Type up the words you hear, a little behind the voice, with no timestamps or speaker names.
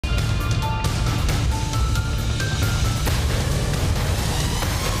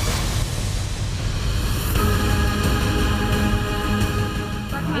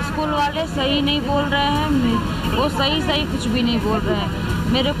वाले सही नहीं बोल रहे हैं, वो सही कुछ भी नहीं बोल रहे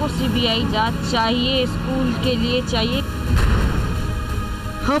हैं। मेरे को CBI जांच चाहिए, स्कूल के लिए चाहिए।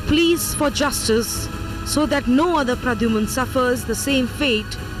 Her pleas for justice so that no other Pradyuman suffers the same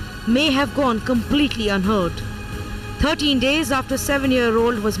fate may have gone completely unheard. 13 days after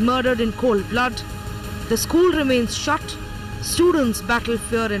 7-year-old was murdered in cold blood, the school remains shut, students battle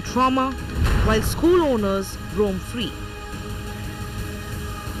fear and trauma, while school owners roam free.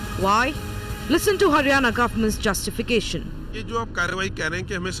 Why? Listen to Haryana government's justification. ये जो आप कार्रवाई कह रहे हैं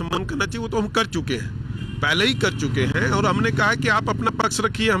कि हमें सम्मान करना चाहिए, वो तो हम कर चुके हैं, पहले ही कर चुके हैं, और हमने कहा कि आप अपना पक्ष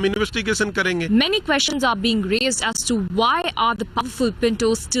रखिए, हम इन्वेस्टिगेशन करेंगे। Many questions are being raised as to why are the powerful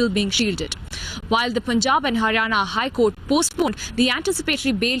Pintos still being shielded. While the Punjab and Haryana High Court postponed the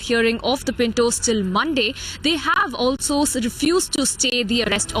anticipatory bail hearing of the Pintos till Monday, they have also refused to stay the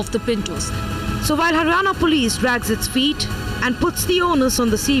arrest of the Pintos. So while Haryana police drags its feet and puts the onus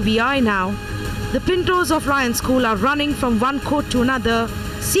on the CBI now, the Pintos of Ryan School are running from one court to another,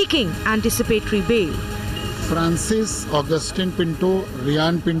 seeking anticipatory bail. Francis Augustine Pinto,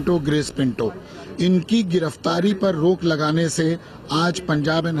 Riyan Pinto, grace Pinto, इनकी गिरफ्तारी पर रोक लगाने से आज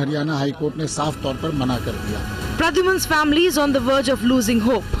Punjab and Haryana high court ने साफ तौर पर मना कर दिया। Pradyuman's family is on the verge of losing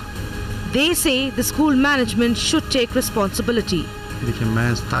hope. They say the school management should take responsibility. देखिए,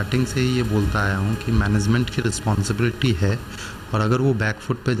 मैं स्टार्टिंग से ही ये बोलता आया हूँ कि मैनेजमेंट की रिस्पॉन्सिबिलिटी है, और अगर वो बैक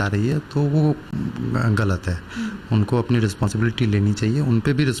फुट पे जा रही है तो वो गलत है। उनको अपनी रिस्पॉन्सिबिलिटी लेनी चाहिए, उन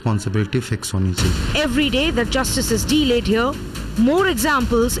पे भी रिस्पॉन्सिबिलिटी फिक्स होनी चाहिए। Every day that justice is delayed here, more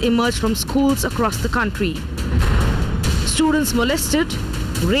examples emerge from schools across the country. Students molested,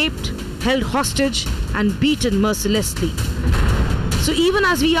 raped, held hostage and beaten mercilessly. So even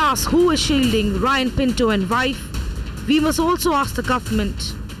as we ask who is shielding Ryan Pinto and wife, we must also ask the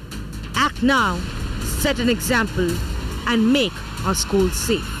government, act now, set an example and make our schools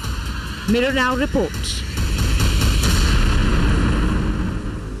safe. Mirror Now report.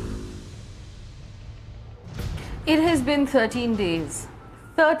 It has been 13 days.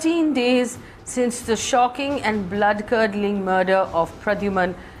 13 days since the shocking and blood-curdling murder of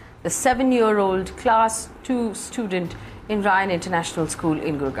Pradyuman, the 7-year-old Class 2 student in Ryan International School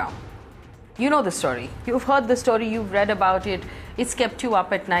in Gurugram. You know the story. You've heard the story, you've read about it. It's kept you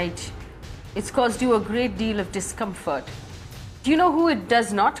up at night. It's caused you a great deal of discomfort. Do you know who it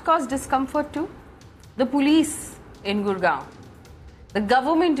does not cause discomfort to? The police in Gurugram. The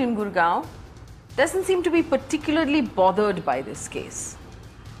government in Gurugram doesn't seem to be particularly bothered by this case.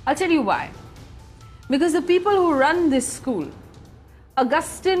 I'll tell you why. Because the people who run this school,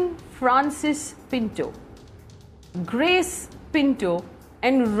 Augustine Francis Pinto, Grace Pinto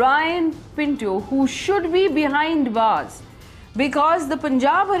and Ryan Pinto, who should be behind bars, because the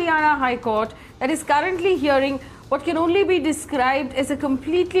Punjab Haryana High Court that is currently hearing what can only be described as a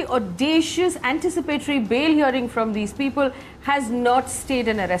completely audacious anticipatory bail hearing from these people has not stayed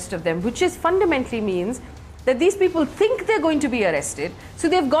an arrest of them, which is fundamentally means that these people think they're going to be arrested. So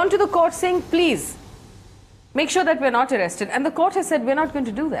they've gone to the court saying, please make sure that we're not arrested. And the court has said, we're not going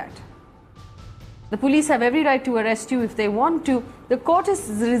to do that. The police have every right to arrest you if they want to. The court has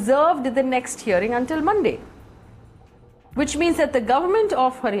reserved the next hearing until Monday, which means that the government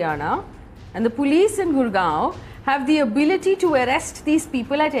of Haryana and the police in Gurugram have the ability to arrest these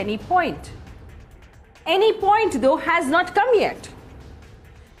people at any point. Any point, though, has not come yet.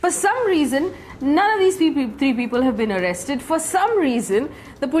 For some reason, none of these three people have been arrested. For some reason,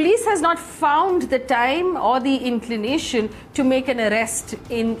 the police has not found the time or the inclination to make an arrest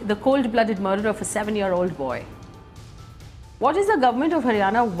in the cold-blooded murder of a 7-year-old boy. What is the government of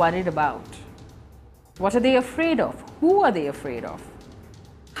Haryana worried about? What are they afraid of? Who are they afraid of?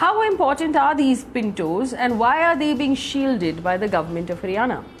 How important are these Pintos and why are they being shielded by the government of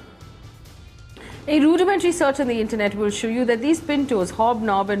Haryana? A rudimentary search on the internet will show you that these Pintos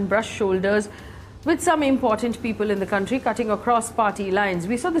hobnob and brush shoulders with some important people in the country, cutting across party lines.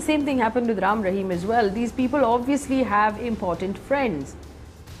 We saw the same thing happen with Ram Rahim as well. These people obviously have important friends.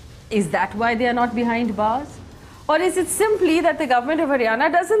 Is that why they are not behind bars? Or is it simply that the government of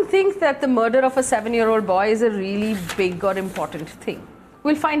Haryana doesn't think that the murder of a 7-year-old boy is a really big or important thing?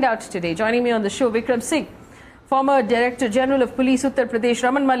 We'll find out today. Joining me on the show, Vikram Singh, former Director General of Police Uttar Pradesh,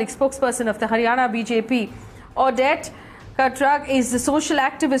 Raman Malik, spokesperson of the Haryana BJP. Odette Katrak is the social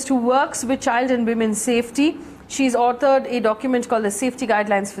activist who works with child and women's safety. She's authored a document called the Safety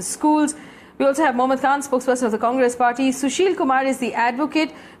Guidelines for Schools. We also have Mohammad Khan, spokesperson of the Congress Party. Sushil Kumar is the advocate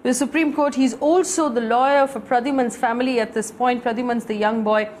with the Supreme Court. He's also the lawyer for Pradyuman's family at this point. Pradyuman's the young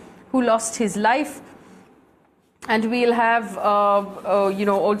boy who lost his life. And we'll have,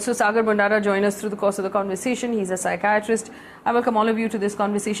 also Sagar Bandara join us through the course of the conversation. He's a psychiatrist. I welcome all of you to this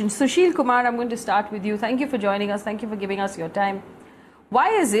conversation. Sushil Kumar, I'm going to start with you. Thank you for joining us. Thank you for giving us your time. Why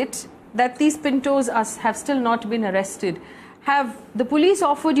is it that these Pintos have still not been arrested? Have the police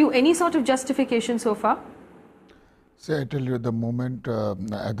offered you any sort of justification so far? See, I tell you, the moment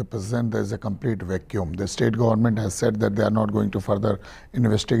at the present there is a complete vacuum. The state government has said that they are not going to further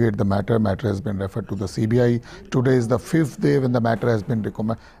investigate the matter. Matter has been referred to the CBI. Today is the 5th day when the matter has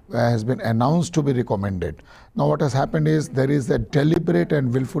been announced to be recommended. Now what has happened is there is a deliberate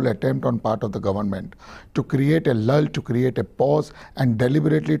and willful attempt on part of the government to create a lull, to create a pause, and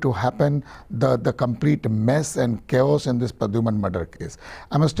deliberately to happen the complete mess and chaos in this Pradyuman murder case.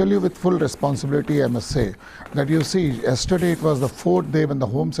 I must tell you with full responsibility, I must say that you see, yesterday it was the 4th day when the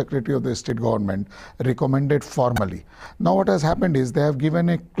Home Secretary of the state government recommended formally. Now what has happened is they have given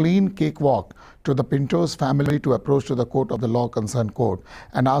a clean cakewalk to the Pintos family to approach to the court of the law concerned court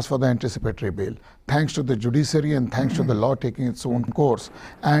and ask for the anticipatory bail. Thanks to the judiciary and thanks to the law taking its own course.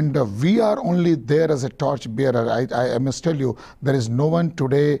 And we are only there as a torch bearer. I must tell you, there is no one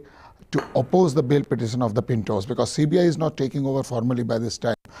today to oppose the bail petition of the Pintos because CBI is not taking over formally by this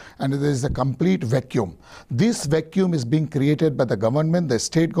time. And there is a complete vacuum. This vacuum is being created by the government, the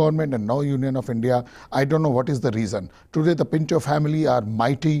state government, and now Union of India. I don't know what is the reason. Today the Pinto family are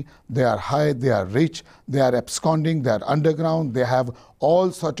mighty, they are high, they are rich, they are absconding, they are underground, they have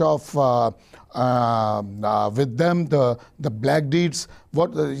all sort of with them the black deeds.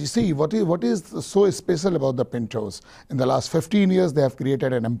 What is so special about the Pintos? In the last 15 years they have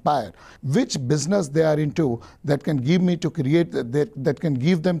created an empire. Which business they are into that can give me to create that can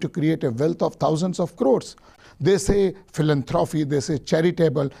give them to create a wealth of thousands of crores? They say philanthropy, they say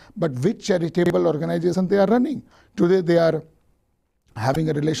charitable, but which charitable organization they are running? Today they are having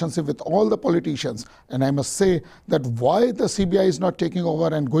a relationship with all the politicians. And I must say that why the CBI is not taking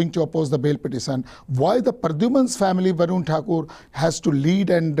over and going to oppose the bail petition, why the Pradyuman's family, Varun Thakur, has to lead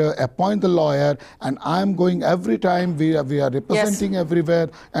and appoint the lawyer, and I'm going every time we are representing everywhere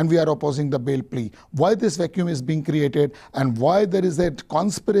and we are opposing the bail plea. Why this vacuum is being created and why there is a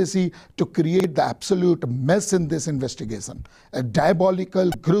conspiracy to create the absolute mess in this investigation. A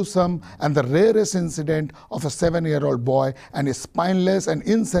diabolical, gruesome, and the rarest incident of a 7-year-old boy, and a spineless and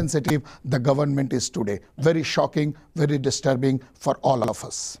insensitive the government is today. Very shocking, very disturbing for all of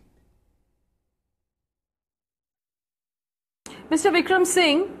us. Mr. Vikram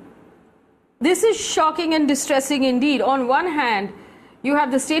Singh, this is shocking and distressing indeed. On one hand, you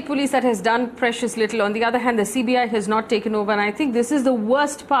have the state police that has done precious little. On the other hand, the CBI has not taken over. And I think this is the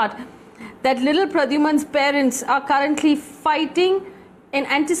worst part, that little Pradyuman's parents are currently fighting an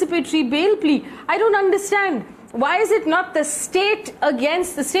anticipatory bail plea. I don't understand. Why is it not the state of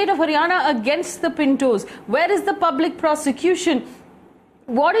Haryana against the Pintos? Where is the public prosecution?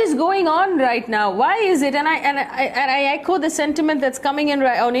 What is going on right now? Why is it? And I echo the sentiment that's coming in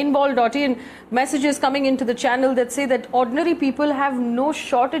on involve.in, messages coming into the channel that say that ordinary people have no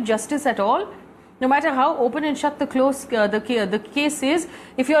shot at justice at all. No matter how open and shut the case is,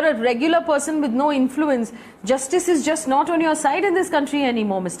 if you're a regular person with no influence, justice is just not on your side in this country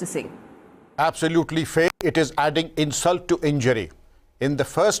anymore, Mr. Singh. Absolutely, Faye. It is adding insult to injury. In the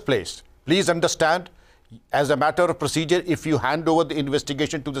first place, please understand, as a matter of procedure, if you hand over the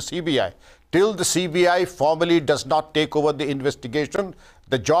investigation to the CBI, till the CBI formally does not take over the investigation,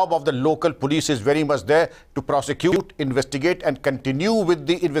 the job of the local police is very much there to prosecute, investigate, and continue with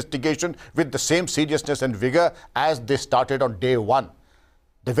the investigation with the same seriousness and vigor as they started on day one.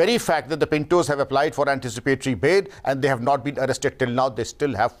 The very fact that the Pintos have applied for anticipatory bail and they have not been arrested till now, they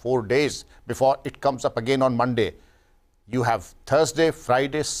still have 4 days before it comes up again on Monday. You have Thursday,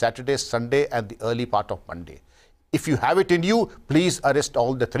 Friday, Saturday, Sunday, and the early part of Monday. If you have it in you, please arrest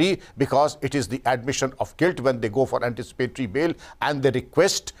all the 3, because it is the admission of guilt when they go for anticipatory bail and the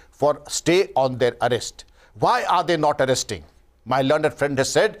request for stay on their arrest. Why are they not arresting? My learned friend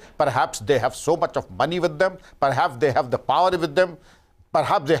has said, perhaps they have so much of money with them, perhaps they have the power with them,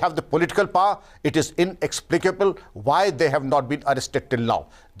 perhaps they have the political power. It is inexplicable why they have not been arrested till now.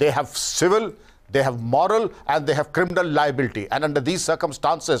 They have civil, they have moral, and they have criminal liability. And under these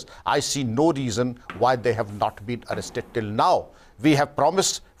circumstances, I see no reason why they have not been arrested till now. We have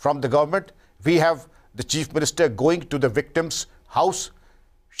promised from the government. We have the Chief Minister going to the victim's house,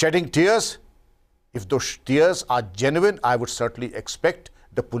 shedding tears. If those tears are genuine, I would certainly expect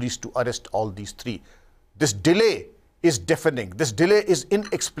the police to arrest all these 3. This delay is deafening. This delay is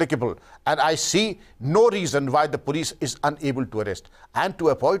inexplicable, and I see no reason why the police is unable to arrest. And to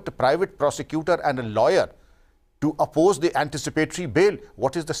appoint a private prosecutor and a lawyer to oppose the anticipatory bail,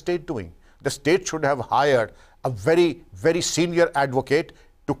 what is the state doing? the state should have hired a very, very senior advocate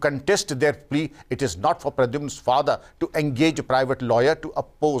to contest their plea. It is not for Pradyumn's father to engage a private lawyer to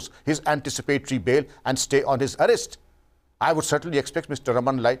oppose his anticipatory bail and stay on his arrest. I would certainly expect Mr.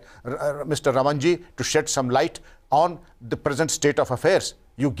 Ramanji to shed some light on the present state of affairs.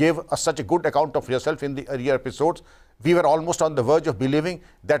 You gave us such a good account of yourself in the earlier episodes. We were almost on the verge of believing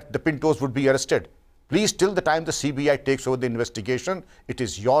that the Pintos would be arrested. Please, till the time the CBI takes over the investigation, it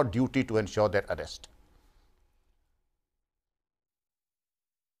is your duty to ensure their arrest.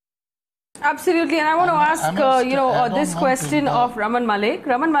 Absolutely, and I want to ask, this question of Raman Malik.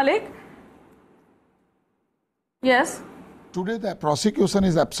 Raman Malik? Yes? Today the prosecution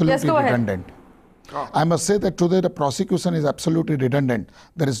is absolutely redundant. I must say that today the prosecution is absolutely redundant.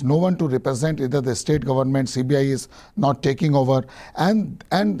 There is no one to represent. Either the state government, CBI is not taking over, and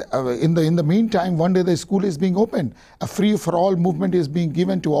in the meantime, one day the school is being opened. A free-for-all movement is being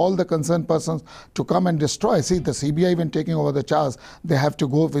given to all the concerned persons to come and destroy. See, the CBI, when taking over the charge, they have to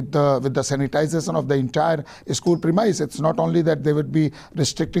go with the sanitization of the entire school premise. It's not only that they would be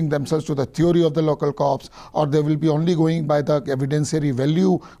restricting themselves to the theory of the local cops, or they will be only going by the evidentiary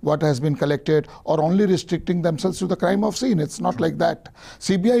value what has been collected, or only restricting themselves to the crime of scene. It's not like that.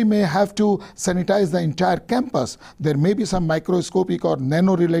 CBI may have to sanitize the entire campus. There may be some microscopic or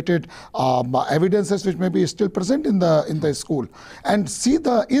nano-related evidences which may be still present in the school. And see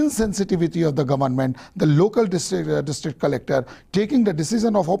the insensitivity of the government, the local district collector taking the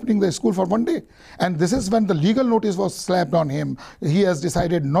decision of opening the school for one day. And this is when the legal notice was slapped on him. He has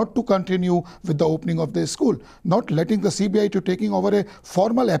decided not to continue with the opening of the school, not letting the CBI to taking over a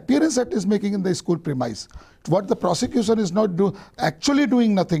formal appearance that is making in the school premise. What the prosecution is not actually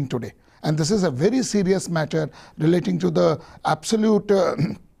doing nothing today. And this is a very serious matter relating to the absolute,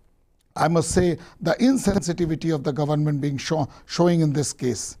 I must say, the insensitivity of the government being showing in this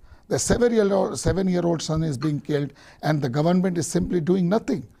case. The 7-year-old son is being killed and the government is simply doing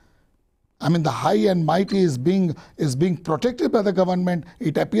nothing. I mean, the high and mighty is being protected by the government.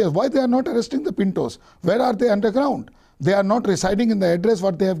 It appears. Why they are not arresting the Pintos? Where are they underground? They are not residing in the address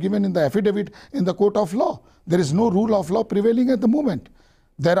what they have given in the affidavit in the court of law. There is no rule of law prevailing at the moment.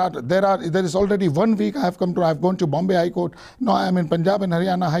 There is already 1 week I have gone to Bombay High Court. Now I am in Punjab and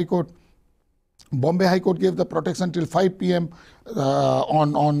Haryana High Court. Bombay High Court gave the protection till 5 p.m.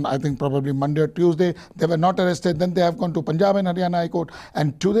 On I think probably Monday or Tuesday. They were not arrested. Then they have gone to Punjab and Haryana High Court.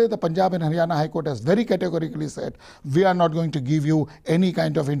 And today the Punjab and Haryana High Court has very categorically said, we are not going to give you any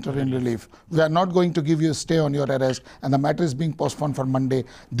kind of interim relief. We are not going to give you a stay on your arrest. And the matter is being postponed for Monday.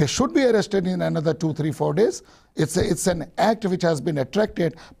 They should be arrested in another 2, 3, 4 days. It's an act which has been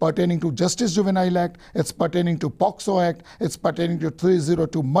attracted pertaining to Justice Juvenile Act. It's pertaining to POXO Act. It's pertaining to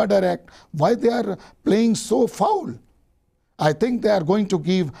 302 Murder Act. Why they are playing so foul? I think they are going to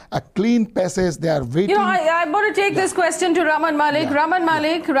give a clean passage. They are waiting. I'm going to take this question to Raman Malik. Yeah.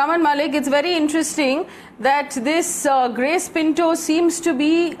 Raman Malik, it's very interesting that this Grace Pinto seems to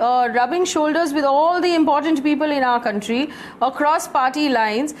be rubbing shoulders with all the important people in our country across party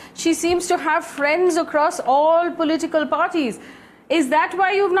lines. She seems to have friends across all political parties. Is that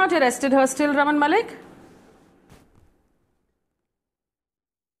why you've not arrested her still, Raman Malik?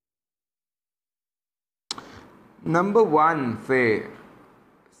 Number one, Faye,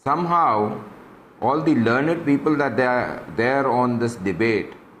 somehow all the learned people that they are there on this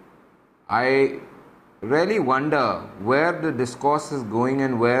debate, I really wonder where the discourse is going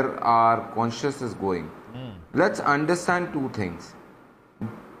and where our conscience is going. Let's understand two things.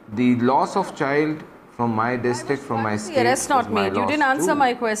 The loss of child from my district, from my state, arrest not made. You didn't answer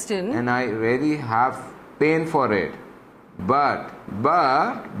my question. And I really have pain for it. But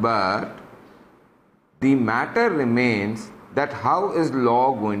the matter remains that how is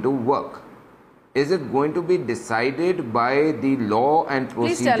law going to work? Is it going to be decided by the law and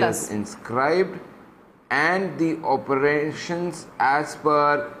procedures inscribed and the operations as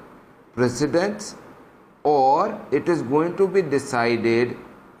per precedents, or it is going to be decided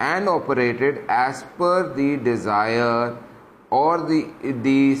and operated as per the desire or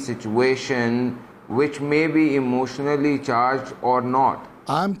the situation which may be emotionally charged or not?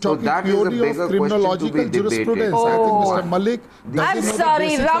 I'm talking purely of criminological jurisprudence. I think Mr. Malik... I'm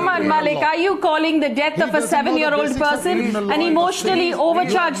sorry, Raman Malik, are you calling the death of a 7-year-old person an emotionally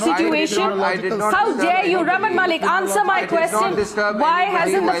overcharged situation? How dare you, Raman Malik, answer my question. Why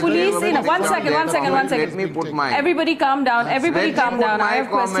hasn't the police... One second. Everybody calm down. I have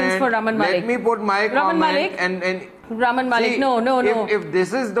questions for Raman Malik. Let me put my comment and Raman Malik, no. If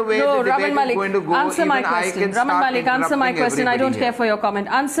this is the way no, the debate Raman Malik, is going to go, answer my even question. I can Raman start Malik, answer my question. I don't care for your comment.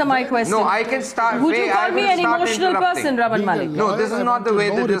 Answer my question. No, I can start. Would Faye, you call I me will an start emotional interrupting. person, Raman Malik? No, this is not the way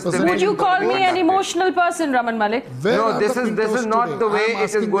that this debate Would you is call going to me be an conducted. emotional person, Raman Malik? No, this is not the way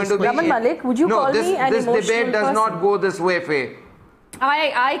it is going to be. Raman Malik, would you call me an emotional person? This debate does not go this way, Faye.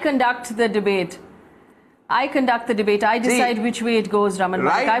 I conduct the debate. I decide which way it goes, Raman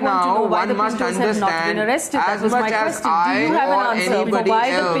Malik. I want to know why the Pintos have not been arrested. That was my question. Do you have an answer for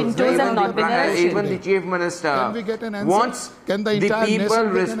why the Pintos have not been arrested? Even the Chief Minister wants the people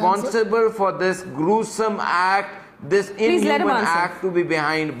responsible for this gruesome act, this inhuman act to be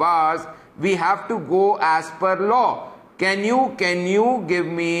behind bars. We have to go as per law. Can you give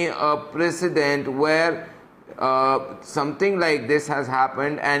me a precedent where something like this has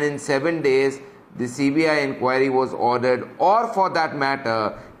happened and in 7 days the CBI inquiry was ordered, or for that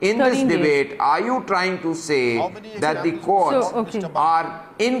matter, in this debate, are you trying to say that the courts are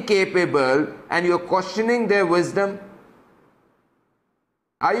incapable and you're questioning their wisdom?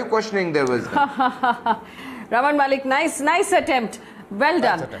 Are you questioning their wisdom? Raman Malik, nice attempt. Well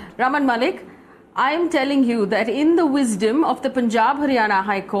done. Raman Malik, I am telling you that in the wisdom of the Punjab Haryana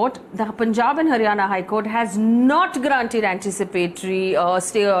High Court, the Punjab and Haryana High Court has not granted anticipatory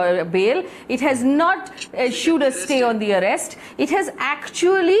stay or bail. It has not issued a stay on the arrest. It has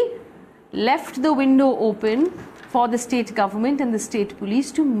actually left the window open for the state government and the state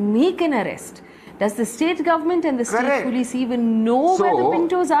police to make an arrest. Does the state government and the state police even know where the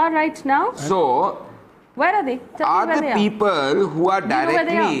Pintos are right now? So, where are they? Are the people who are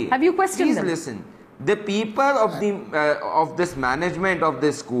directly... Have you questioned them? Please listen. The people of the of this management of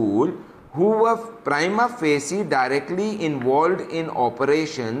this school who were prima facie directly involved in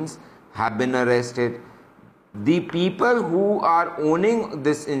operations have been arrested. The people who are owning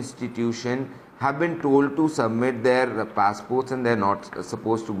this institution have been told to submit their passports and they're not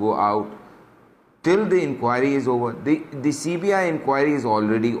supposed to go out till the inquiry is over. The CBI inquiry is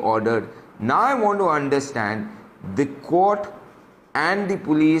already ordered. Now I want to understand, the court and the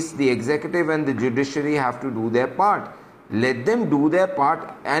police, the executive and the judiciary have to do their part. Let them do their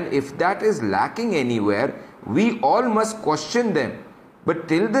part, and if that is lacking anywhere, we all must question them. But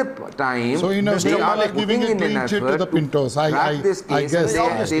till the time they are giving in an effort to crack this case,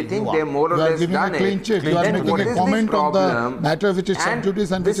 they think they're more or less done it. Then what is the problem? Matter which is sub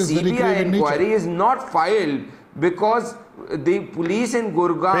judice and which is very grave in nature. The CBI inquiry is not filed because the police in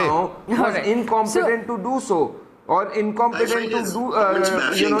Gurugram was incompetent to do so, or incompetent to do,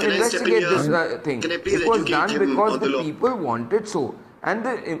 investigate this thing. It was done because the people wanted so, and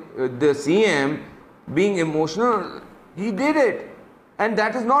the CM, being emotional, he did it, and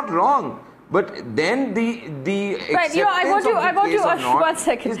that is not wrong. But then the acceptance of the case or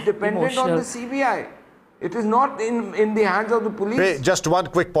not is dependent on the CBI. It is not in the hands of the police. Hey, just one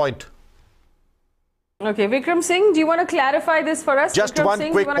quick point. Okay, Vikram Singh, do you want to clarify this for us? Just one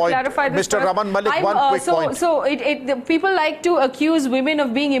quick point. Mr. Raman Malik, one quick point. So the people like to accuse women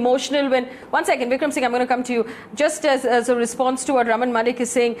of being emotional when... One second, Vikram Singh, I'm going to come to you. Just as a response to what Raman Malik is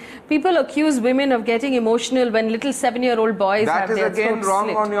saying, people accuse women of getting emotional when little 7-year-old boys have their throats slit. That is again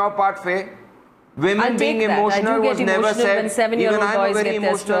wrong on your part, Faye. Women being emotional was never said. When 7-year-old boys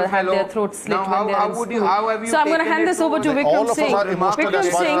have their throats slit when they're in school. So I'm going to hand this over to Vikram Singh.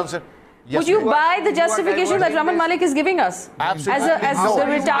 Vikram Singh, would you buy the justification that Raman Malik is giving us? Absolutely. As the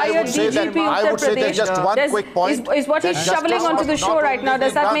retired DGP Uttar Pradesh, just one quick point. Is what he's shoveling onto the show right now,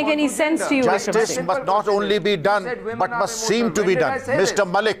 does that make any sense to you? Justice must not only be done, but must seem to be done. Mr.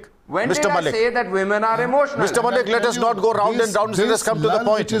 Malik. When did I say that women are emotional? Mr. Malik, let us not go round and round. Let us come to the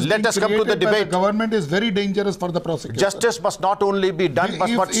point. Let us come to the debate. The government is very dangerous for the prosecutor. Justice must not only be done, but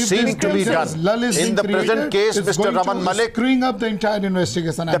must seem to be done. In the present case, Mr. Raman Malik, screwing up the entire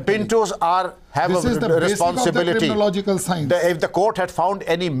investigation. The Pintos have a responsibility. If the court had found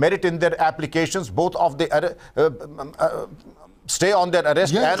any merit in their applications, both of the stay on their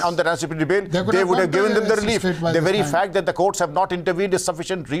arrest and on their anticipatory bail, they would have given them the relief. The very fact that the courts have not intervened is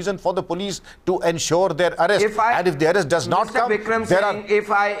sufficient reason for the police to ensure their arrest. And if the arrest does not come, there are...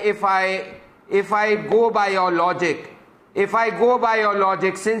 If I go by your logic,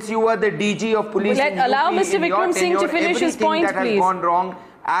 since you were the DG of police, allow Mr. Vikram Singh to finish his point, that has gone wrong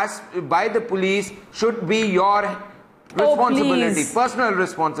as by the police should be your responsibility, personal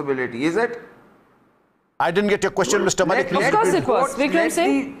responsibility, is it? I didn't get your question, Mr. Malik. Of course it was. Vikram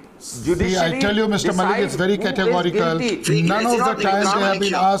Singh? judiciary. See, I tell you, Mr. Malik, it's very categorical. None of the time they have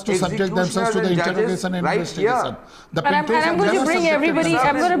been asked to subject themselves to the interrogation and investigation. And I'm going to bring everybody.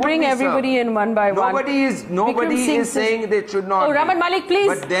 I'm going to bring everybody in one by one. Nobody is saying they should not. Oh, Raman Malik,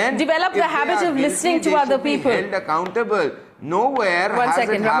 please develop the habit of listening to other people. Held accountable. Nowhere. One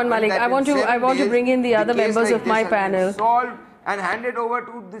second, Raman Malik. I want to bring in the other members of my panel. Solved and handed over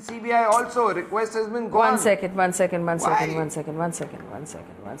to the CBI also. Request has been gone. One second.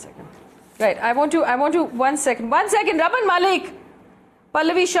 Right, I want to, 1 second. 1 second, Raman Malik.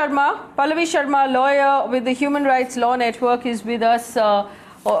 Pallavi Sharma, lawyer with the Human Rights Law Network, is with us.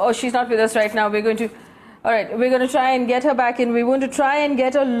 Or she's not with us right now. We're going to try and get her back in. We want to try and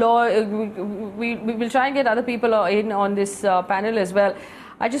get a law. We will try and get other people in on this panel as well.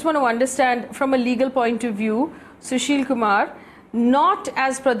 I just want to understand from a legal point of view, Sushil Kumar, not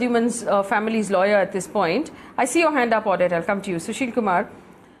as Pradyuman's family's lawyer at this point. I see your hand up, Audit. I'll come to you. Sushil Kumar,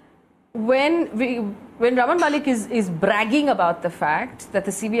 when Raman Malik is bragging about the fact that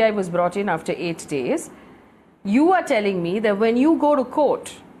the CBI was brought in after 8 days, you are telling me that when you go to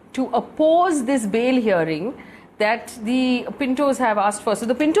court to oppose this bail hearing that the Pintos have asked for. So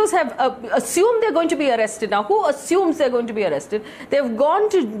the Pintos have assumed they're going to be arrested. Now, who assumes they're going to be arrested? They've gone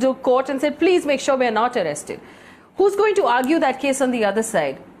to the court and said, please make sure we're not arrested. Who's going to argue that case on the other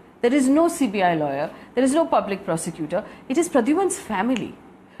side? There is no CBI lawyer. There is no public prosecutor. It is Pradyuman's family.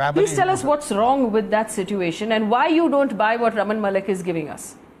 Please tell us what's wrong with that situation and why you don't buy what Raman Malik is giving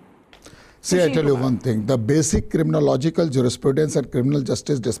us. See, I tell you one thing. The basic criminological jurisprudence and criminal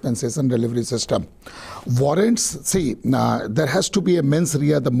justice dispensation delivery system warrants, there has to be a mens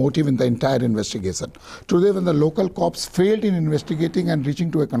rea, the motive in the entire investigation. Today, when the local cops failed in investigating and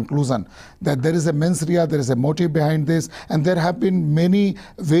reaching to a conclusion that there is a mens rea, there is a motive behind this, and there have been many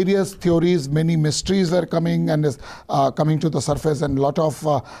various theories, many mysteries were coming and coming to the surface, and a lot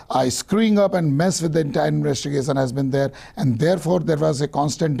of screwing up and mess with the entire investigation has been there, and therefore there was a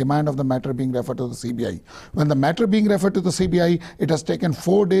constant demand of the matter being referred to the CBI. When the matter being referred to the CBI, it has taken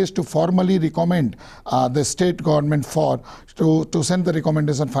 4 days to formally recommend the state government to send the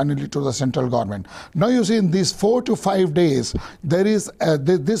recommendation finally to the central government. Now you see, in these 4 to 5 days, there is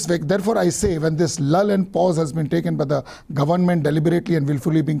therefore I say, when this lull and pause has been taken by the government deliberately and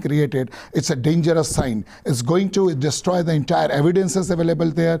willfully being created, it's a dangerous sign. It's going to destroy the entire evidences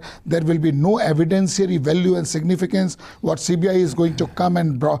available there. There will be no evidentiary value and significance. What CBI is going to come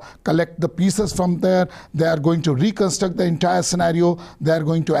and collect the pieces from there. They are going to reconstruct the entire scenario. They are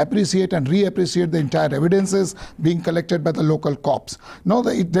going to appreciate and reappreciate the entire evidences being collected by the local cops. Now,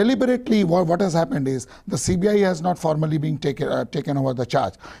 deliberately, what has happened is the CBI has not formally been taken over the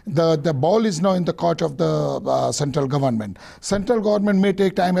charge. The ball is now in the court of the central government. Central government may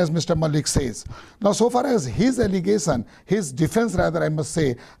take time, as Mr. Malik says. Now, so far as his allegation, his defense rather, I must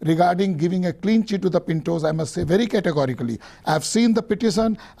say, regarding giving a clean sheet to the Pintos, I must say very categorically, I have seen the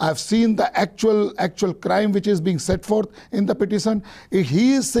petition, I have seen the actual crime which is being set forth in the petition.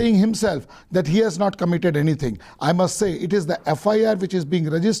 He is saying himself that he has not committed anything. I must say it is the FIR which is being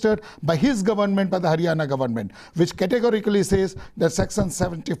registered by his government, by the Haryana government, which categorically says that Section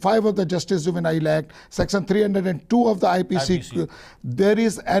 75 of the Justice Juvenile Act, Section 302 of the IPC. There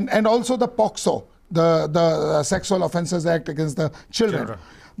is, and also the POCSO, the Sexual Offences Act against the children.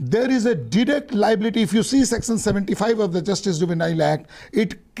 There is a direct liability. If you see Section 75 of the Justice Juvenile Act,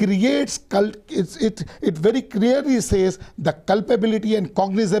 it creates, it very clearly says the culpability and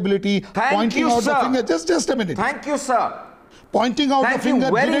cognizability, pointing out the finger. Just a minute. Thank you, sir. Pointing out the finger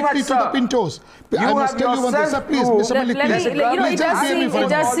directly to the Pintos. I must tell you one thing, sir, please, Mr. Malik, please. It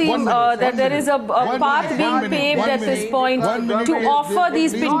does seem that there is a path being paved at this point to offer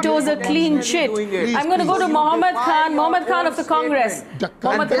these Pintos a clean sheet. I'm going to go to Mohammed Khan of the Congress.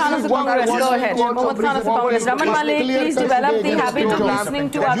 Mohammed Khan of the Congress, go ahead. Mohammed Khan of the Congress. Raman Malik, please develop the habit of listening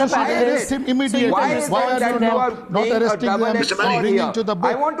to other panelists. Why is that you are not arresting them, bringing to the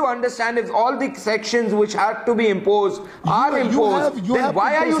book? I want to understand if all the sections which had to be imposed are imposed, then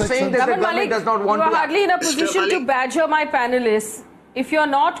why are you saying that the government does not want to? You are hardly in a position to badger my panelists if you are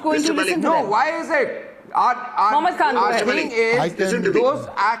not going to listen to them. No, why is it? Mohammed Khan, our thing is, those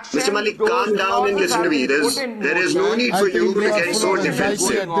actions, Mr. Malik, calm down and listen to me. There is no need for you to get so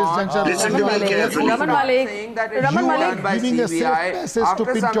defensive. Listen to me carefully. Raman Malik, giving a safe passage to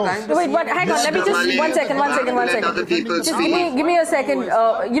Pintos. Wait, hang on, let me just, one second. Just give me a second.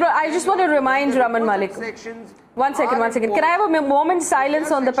 I just want to remind Raman Malik. One second. Can I have a moment's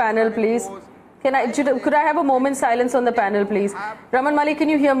silence on the panel, please? Could I have a moment's silence on the panel, please? Raman Malik, can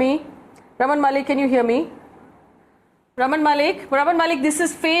you hear me? Raman Malik, can you hear me? Raman Malik, this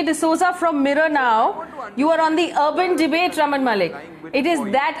is Faye D'Souza from Mirror now. You are on the Urban Debate, Raman Malik. It is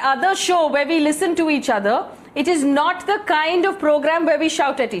that other show where we listen to each other. It is not the kind of program where we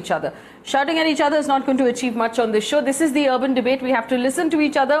shout at each other. Shouting at each other is not going to achieve much on this show. This is the Urban Debate. We have to listen to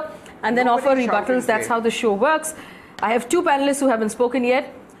each other and then offer rebuttals. That's how the show works. I have two panelists who haven't spoken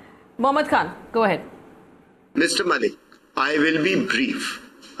yet. Mohammad Khan, go ahead. Mr. Malik, I will be brief.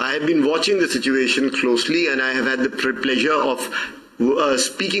 I have been watching the situation closely and I have had the pleasure of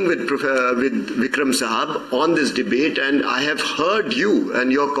speaking with Vikram Sahab on this debate, and I have heard you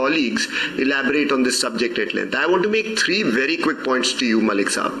and your colleagues elaborate on this subject at length. I want to make three very quick points to you, Malik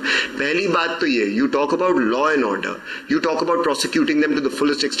Sahab. Pehli baat to ye, you talk about law and order. You talk about prosecuting them to the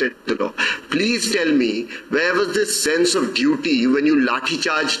fullest extent of the law. Please tell me, where was this sense of duty when you lathi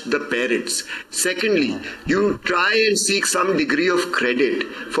charged the parents? Secondly, you try and seek some degree of credit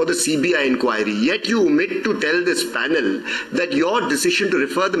for the CBI inquiry, yet you omit to tell this panel that your decision to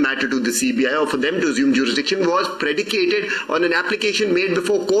refer the matter to the CBI or for them to assume jurisdiction was predicated on an application made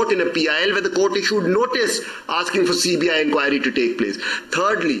before court in a PIL where the court issued notice asking for CBI inquiry to take place.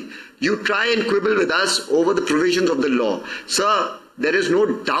 Thirdly, you try and quibble with us over the provisions of the law. Sir, there is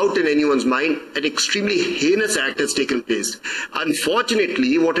no doubt in anyone's mind an extremely heinous act has taken place.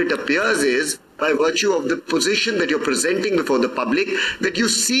 Unfortunately, what it appears is, by virtue of the position that you're presenting before the public, that you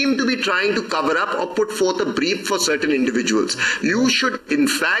seem to be trying to cover up or put forth a brief for certain individuals. You should, in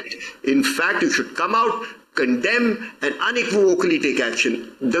fact, you should come out, condemn and unequivocally take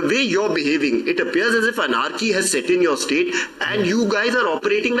action. The way you're behaving, it appears as if anarchy has set in your state and you guys are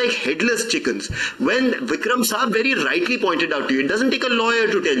operating like headless chickens. When Vikram Saab very rightly pointed out to you, it doesn't take a lawyer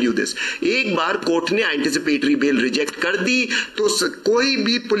to tell you this. एक बार court ने anticipatory bail reject कर दी तो कोई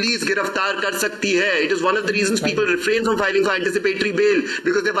भी police गिरफ्तार कर सकती है. It is one of the reasons people refrain from filing for anticipatory bail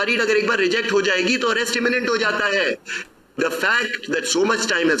because they're worried अगर एक बार reject हो जाएगी तो arrest imminent हो जाता है. The fact that so much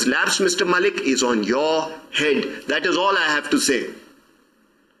time has lapsed, Mr. Malik, is on your head. That is all I have to say.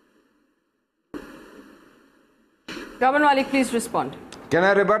 Raman Malik, please respond. Can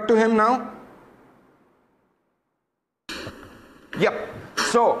I rebut to him now? Yep.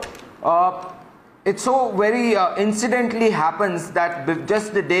 So, it so very incidentally happens that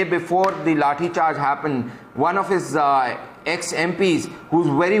just the day before the lathi charge happened, one of his ex-MPs, who's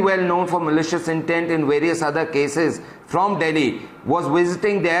very well known for malicious intent in various other cases from Delhi, was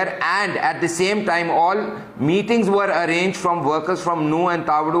visiting there, and at the same time all meetings were arranged from workers from Nu and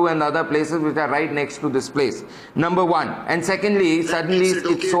Tavadu and other places which are right next to this place. Number one. And secondly, suddenly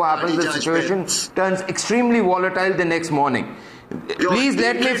it so happens the situation turns extremely volatile the next morning. Please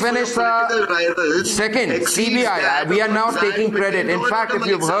let me finish. Second, CBI, we are now taking credit. In fact, if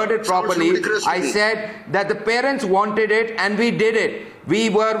you've heard it properly, I said that the parents wanted it and we did it. We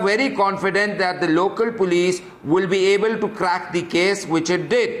were very confident that the local police will be able to crack the case, which it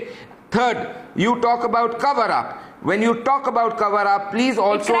did. Third, you talk about cover-up. When you talk about cover-up, please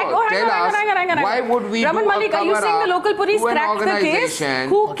also tell us why would we Raman do Malik, a are you saying the local police to an cracked the case? organization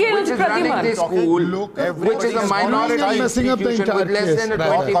Who killed which is running Pradyuman? the school, which is a minority institution with less than a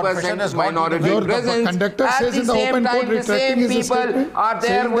 20% minority presence. Conductor At says the in the same open court time, the same retracting his people statement, are there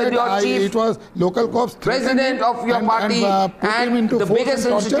saying with that your chief it was local cops president of your party and the biggest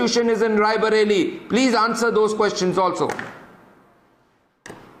institution is in Raebareli. Please answer those questions also.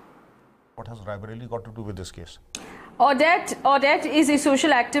 What has Raebareli got to do with this case? Odette is a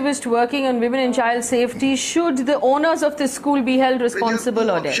social activist working on women and child safety. Should the owners of this school be held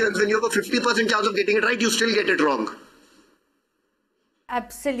responsible, Odette? When you have a 50% chance of getting it right, you still get it wrong.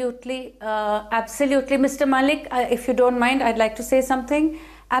 Absolutely, absolutely, Mr. Malik. If you don't mind, I'd like to say something.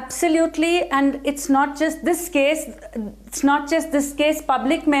 Absolutely, and it's not just this case. It's not just this case.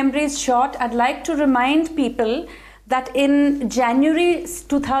 Public memory is short. I'd like to remind people that in January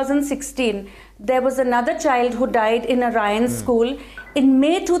 2016, there was another child who died in a Ryan school. In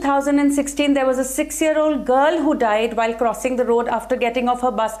May 2016, there was a 6-year-old girl who died while crossing the road after getting off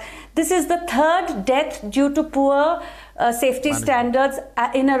her bus. This is the third death due to poor safety standards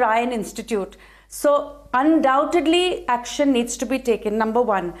in a Ryan institute. So undoubtedly, action needs to be taken, number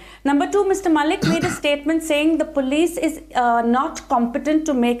one. Number two, Mr. Malik made a statement saying the police is not competent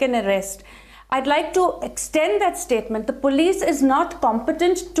to make an arrest. I'd like to extend that statement. The police is not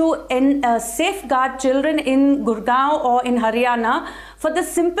competent to safeguard children in Gurugram or in Haryana for the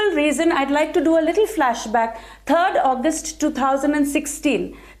simple reason, I'd like to do a little flashback. 3rd August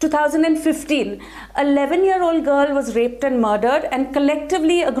 2015, 11-year-old girl was raped and murdered, and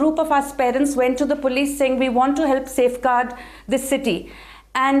collectively a group of us parents went to the police saying we want to help safeguard this city.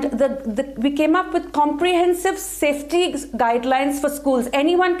 And we came up with comprehensive safety guidelines for schools.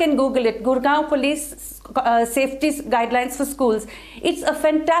 Anyone can Google it. Gurugram Police safety guidelines for schools. It's a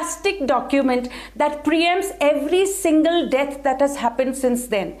fantastic document that preempts every single death that has happened since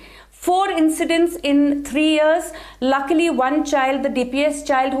then. 4 incidents in 3 years. Luckily, one child, the DPS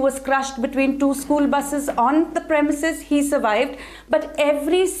child who was crushed between 2 school buses on the premises, he survived. But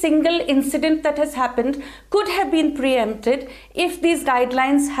every single incident that has happened could have been preempted if these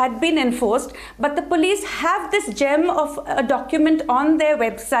guidelines had been enforced. But the police have this gem of a document on their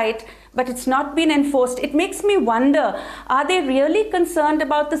website, but it's not been enforced. It makes me wonder, are they really concerned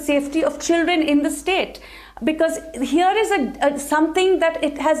about the safety of children in the state? Because here is something that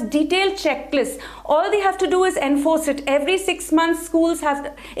it has detailed checklists. All they have to do is enforce it. Every 6 months, schools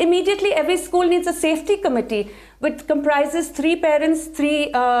have, immediately every school needs a safety committee, which comprises 3 parents,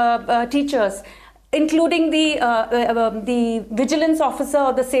 3 teachers, including the vigilance officer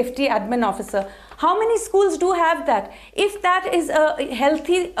or the safety admin officer. How many schools do have that? If that is a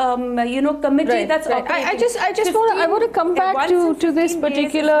healthy, committee, right, that's right. I want to come back to this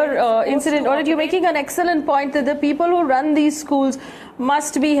particular incident. Audit, you're making an excellent point that the people who run these schools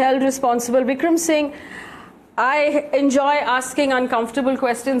must be held responsible. Vikram Singh, I enjoy asking uncomfortable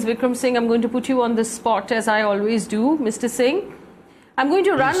questions. Vikram Singh, I'm going to put you on the spot as I always do. Mr. Singh, I'm going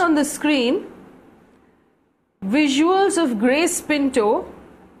to run on the screen visuals of Grace Pinto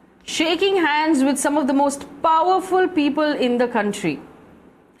shaking hands with some of the most powerful people in the country.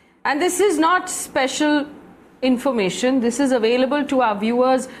 And this is not special information. This is available to our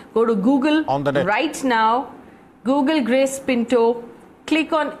viewers. Go to Google on the net right now. Google Grace Pinto.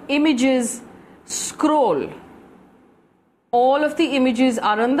 Click on images. Scroll. All of the images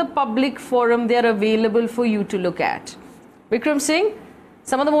are on the public forum. They are available for you to look at. Vikram Singh,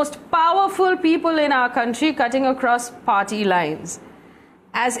 some of the most powerful people in our country cutting across party lines.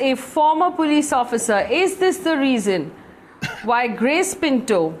 As a former police officer, is this the reason why Grace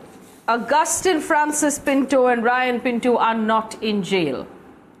Pinto, Augustine Francis Pinto and Ryan Pinto are not in jail?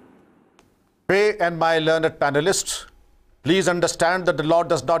 Faye and my learned panelists, please understand that the law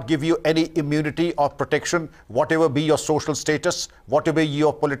does not give you any immunity or protection, whatever be your social status, whatever be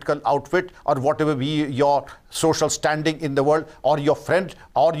your political outfit, or whatever be your social standing in the world, or your friend,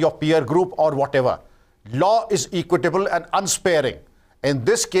 or your peer group, or whatever. Law is equitable and unsparing. In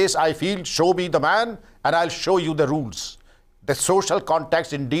this case, I feel, show me the man and I'll show you the rules. The social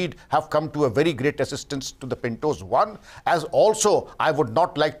contacts indeed have come to a very great assistance to the Pintos. One, as also I would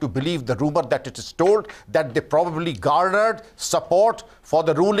not like to believe the rumor that it is told that they probably garnered support for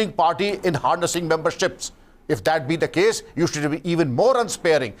the ruling party in harnessing memberships. If that be the case, you should be even more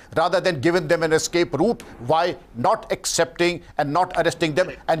unsparing rather than giving them an escape route. Why not accepting and not arresting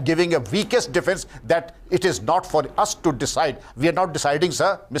them and giving a weakest defense that it is not for us to decide? We are not deciding,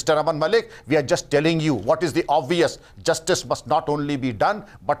 sir, Mr. Aman Malik. We are just telling you what is the obvious. Justice must not only be done,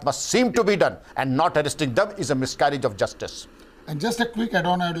 but must seem to be done. And not arresting them is a miscarriage of justice. And just a quick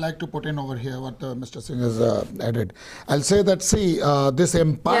add-on I would like to put in over here what Mr. Singh has added. I'll say that, see, this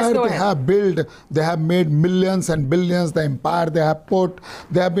empire they have built, they have made millions and billions, the empire they have put,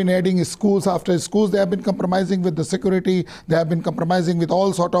 they have been adding schools after schools, they have been compromising with the security, they have been compromising with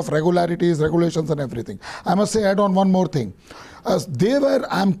all sort of regularities, regulations and everything. I must say, add on one more thing. They were,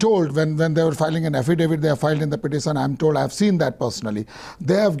 I'm told, when they were filing an affidavit, they have filed in the petition, I'm told, I've seen that personally.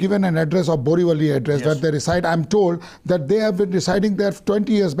 They have given an address of Borivali address where they reside. I'm told that they have been residing there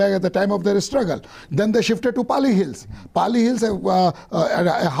 20 years back at the time of their struggle. Then they shifted to Pali Hills. Pali Hills,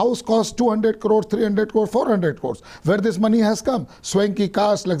 a house costs 200 crores, 300 crores, 400 crores. Where this money has come? Swanky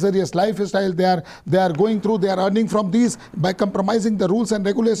cars, luxurious lifestyle, they are going through, they are earning from these by compromising the rules and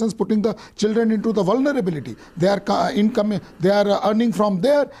regulations, putting the children into the vulnerability. They are they are earning from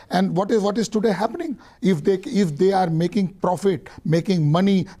there, and what is today happening? If they are making profit, making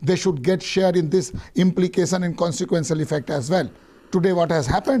money, they should get share in this implication and consequential effect as well. Today what has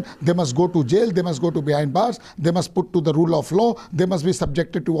happened, they must go to jail, they must go to behind bars, they must put to the rule of law, they must be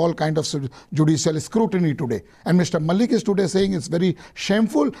subjected to all kind of judicial scrutiny today. And Mr. Malik is today saying it's very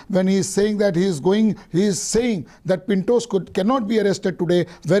shameful when he is saying that he is saying that Pintos cannot be arrested today.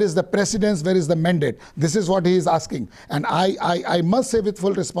 Where is the precedence, where is the mandate? This is what he is asking. And I must say with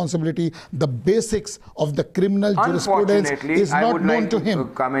full responsibility, the basics of the criminal jurisprudence is not known to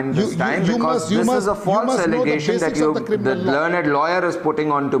him. Come in this time because this is a false allegation that the learned lawyer is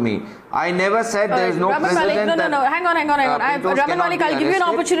putting on to me. I never said there is no precedent. No. Hang on. Raman Malik, I'll give you an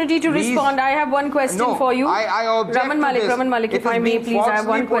opportunity to respond. I have one question for you. I object Raman Malik, if I may, please, I have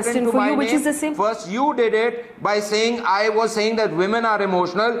one question for you, which is the same. First, you did it by saying I was saying that women are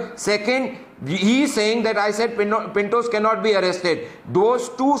emotional. Second, he is saying that I said Pintos cannot be arrested. Those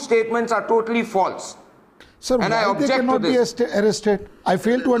two statements are totally false. Sir, and I why they object cannot to be this. arrested? I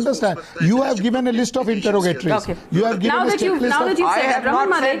fail to understand. You have given a list of interrogatories. Okay. You have given Now a that you I said have that, Raman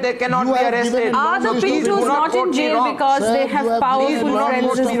not said Malik, they cannot You be have given arrested. a are the long list of Pintos Do not not in quote me jail wrong. because Sir, they you have have powerful given a long friends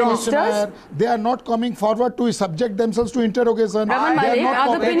list as of ministers? questionnaire. They are not coming forward to subject themselves to interrogation. Raman They Malik, not are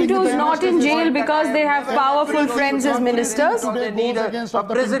the cooperating with Pintos the not in investigation. jail because they have powerful friends as ministers? Today They need goes a against of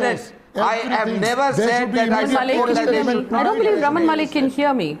the president. Pintos. I have Everything. never There said should be that I immediate Malik, support can that you hear they me? should I not don't be believe arrested. Raman Malik can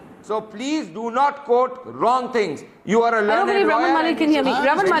hear me. So please do not quote wrong things. You are a I learned don't believe Raman lawyer Malik and can hear me. you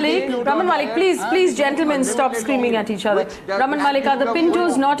should Raman Malik, please, gentlemen, stop screaming at each other. Raman Malik, are the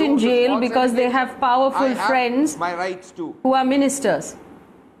Pintos not in jail because they have powerful I have friends my rights too. who are ministers?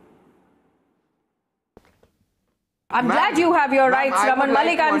 I'm glad you have your rights, I would Raman like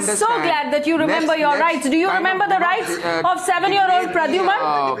Malik. to I'm so understand. glad that you remember your Let's rights. Do you kind remember of the not, rights of 7-year-old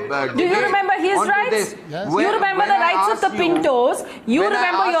Pradyuman? Do you debate remember his onto rights? this. Do you remember the rights of the Pintos? You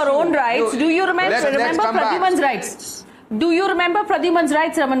remember your own rights. Do you remember let's come back. Pradyuman's rights? Do you remember Pradyuman's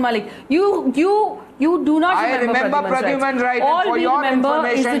rights, Raman Malik? You do not remember Pradyuman's rights. and All for we your remember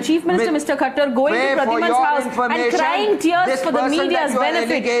is the Chief Minister, Mr. Khattar, going Faye, to for Pradyuman's your house and information, crying tears this for the person media's that you are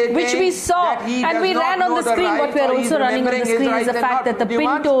benefit, which we alleging saw. that he And does we not ran on know the the screen. What rights we are or he's also running on the remembering his screen is rights the and fact not that the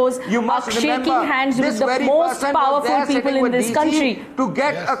Pradyuman. Pintos You are must shaking remember, hands with this the very most person was powerful there people sitting in with this DC country. to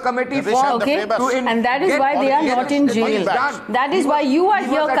get a committee formed. Okay, and that is why they are not in jail. That is why you are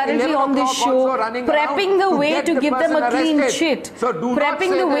here currently on this show, prepping the way to give them a clean chit,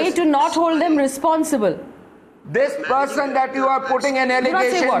 prepping the way to not hold them responsible. This person that you are putting an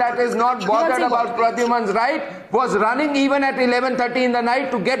allegation that is not bothered about Pradyuman's right was running even at 11:30 in the night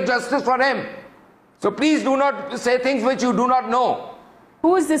to get justice for him. So please do not say things which you do not know.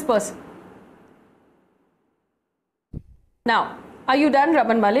 Who is this person? Now, are you done,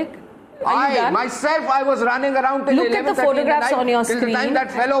 Raman Malik? I was running around till 11:30 Look at the photographs on your till screen. the time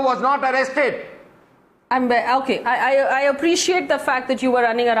that fellow was not arrested. Okay, I appreciate the fact that you were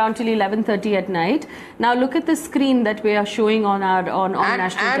running around till 11:30 at night. Now look at the screen that we are showing on our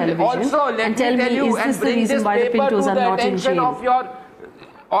national television. Also, let tell me tell you, is this the reason why the Pintos are not in jail? Of your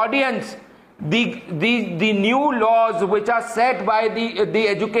audience, the new laws which are set by the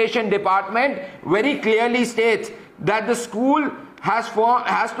education department very clearly states that the school has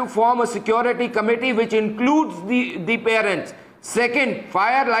to form a security committee which includes the parents. Second,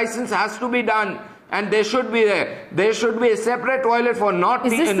 fire license has to be done. And they should be there. There should be a separate toilet for not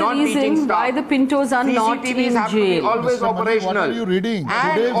teaching staff. Is this the reason why the Pintos are not in jail? Have to be always operational. What are you reading?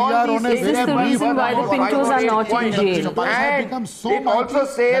 And Today we are on a Is this the reason why the Pintos are not in jail? And it also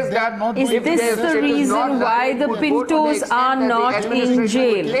says that is this the reason why the Pintos are not in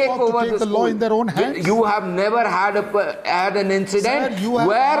jail? Take over the law in their own hands. You have never had an incident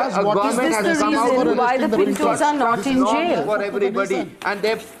where a government has come out with why the Pintos are not in jail for everybody, and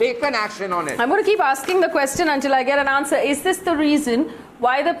they've taken action on it. I'm going to keep asking the question until I get an answer. Is this the reason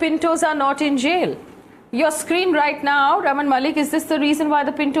why the Pintos are not in jail? Your screen right now, Raman Malik, is this the reason why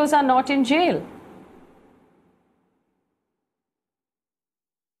the Pintos are not in jail?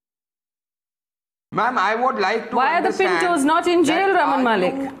 Ma'am, I would like to Why are the Pintos not in jail, Raman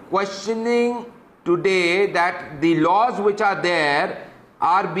Malik? Questioning today that the laws which are there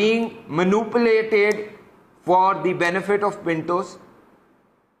are being manipulated for the benefit of Pintos,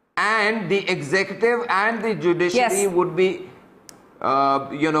 and the executive and the judiciary would be,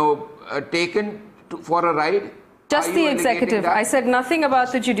 taken for a ride. Just the executive. I said nothing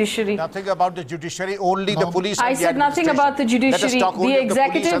about the judiciary. Nothing about the judiciary, only the police and I said nothing about the judiciary. The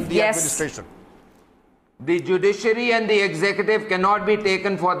executive, yes. The judiciary and the executive cannot be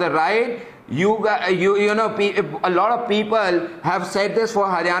taken for the ride. A lot of people have said this for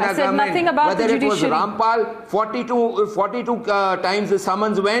Haryana government. Nothing about whether the it was judiciary. Rampal, 42 times the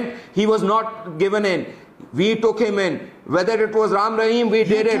summons went, he was not given in. We took him in. Whether it was Ram Rahim, we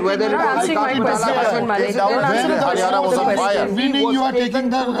did it. Whether it was Haryana was on fire. Meaning you are taking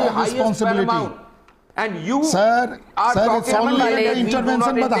the responsibility. And you sir, it's only the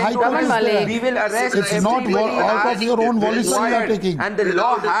intervention by the High Court is there. We will arrest it's not out of your own volition you are taking. And the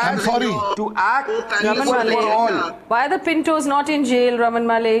law has to act Raman for all. Why are the Pintos not in jail, Raman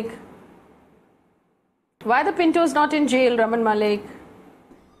Malik? Why are the Pintos not in jail, Raman Malik?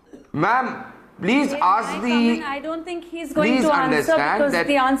 Ma'am, please ask the... I don't think he's going to answer because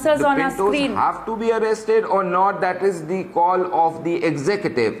the answer's on our screen. Have to be arrested or not, that is the call of the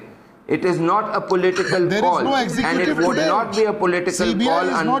executive. It is not a political call, no and it would not be a political CBI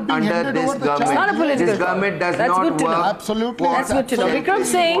call under this government. It's not a political this government does That's not good to work. know. Absolutely. That's good to know. Vikram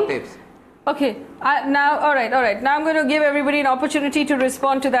Singh. Okay. Now, all right. Now I'm going to give everybody an opportunity to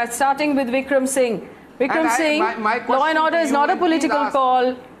respond to that, starting with Vikram Singh. Vikram Singh, my law and order is not a political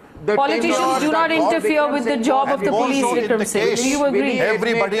call. Politicians do not interfere with the job of the police, Vikram Singh. Do you agree?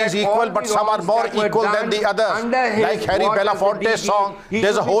 Everybody is equal, but some are more equal than the others. Like Harry Belafonte's song,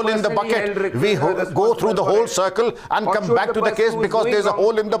 there's a hole in the bucket. We go through the whole circle and come back to the case because there's a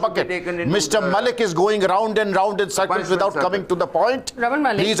hole in the bucket. Mr. Malik is going round and round in circles without coming to the point.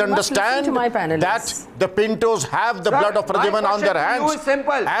 Please understand that the Pintos have the blood of Pradyuman on their hands.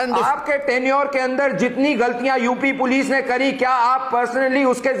 Simple. आपके tenure के अंदर जितनी गलतियां UP police ने करी, क्या आप personally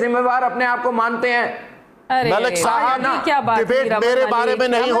उसके जिम्मेवार अपने आप को मानते हैं? मलिक साहब, डिबेट मेरे बारे में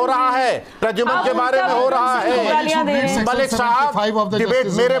नहीं हो रहा है, प्रद्युमन के बारे में हो रहा है। मलिक साहब, डिबेट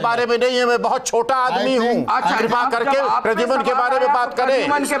मेरे बारे में नहीं है, मैं बहुत छोटा आदमी हूँ। कृपा करके प्रद्युमन के बारे में बात करें।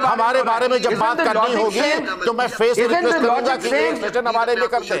 हमारे बारे में जब बात करनी होगी तो मैं फेस रिक्वेस्ट करूंगा कि एक सेशन हमारे लिए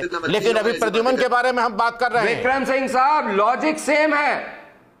करते, लेकिन अभी प्रद्युमन के बारे में हम बात कर रहे हैं। विक्रम सिंह साहब, लॉजिक सेम है,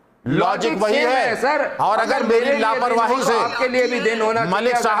 लॉजिक वही है सर। और अगर मेरी लापरवाही से आपके लिए भी दिन होना,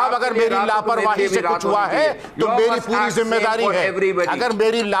 मलिक साहब, अगर मेरी लापरवाही से कुछ हुआ है तो मेरी पूरी जिम्मेदारी है। अगर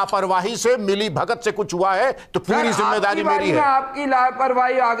मेरी लापरवाही से मिली भगत से कुछ हुआ है तो पूरी जिम्मेदारी मेरी है। आपकी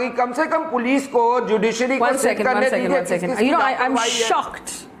लापरवाही आ गई, कम से कम पुलिस को, जुडिशरी को चेक करने दीजिए। You know, I'm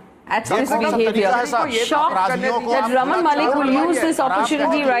shocked at this behavior. Shocked that Raman Malik will use this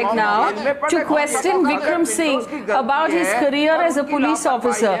opportunity right now to question Vikram Singh about his career as a police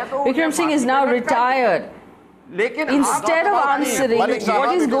officer. Vikram Singh is now retired. Instead of answering what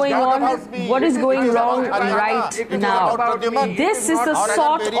is going on, what is going wrong right now, this is the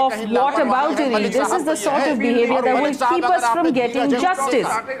sort of whataboutery, this is the sort of behavior that will keep us from getting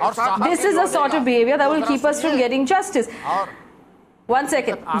justice. This is the sort of behavior that will keep us from getting justice. One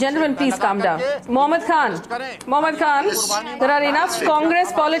second. Gentlemen, please calm down. Mohammad Khan, there are enough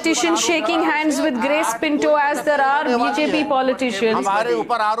Congress politicians shaking hands with Grace Pinto as there are BJP politicians. Is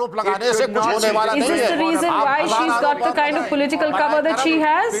this the reason why she's got the kind of political cover that she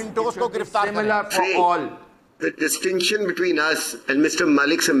has? Similar for all. The distinction between us and Mr.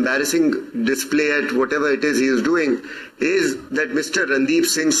 Malik's embarrassing display at whatever it is he is doing is that Mr. Randeep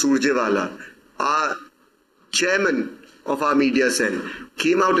Singh Surjewala, our chairman of our media cell,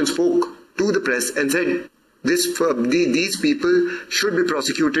 came out and spoke to the press and said these people should be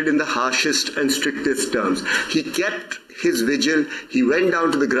prosecuted in the harshest and strictest terms. He kept his vigil, he went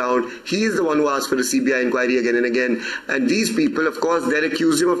down to the ground, he is the one who asked for a CBI inquiry again and again, and these people, of course, they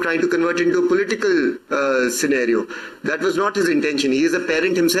accused him of trying to convert it into a political scenario. That was not his intention. He is a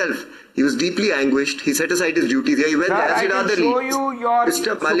parent himself. He was deeply anguished. He set aside his duties here. He went there, as did other show you your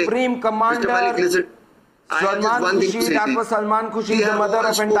Supreme Commander. Mr. Malik, listen. Salman Khushi, Dr. Salman Khushi, the mother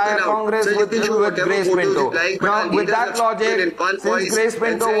of entire Congress, with Grace Pinto. Now, with that logic, since Grace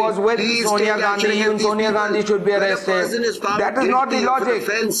Pinto was with Sonia Gandhi, even Sonia Gandhi should be arrested. That is not the logic.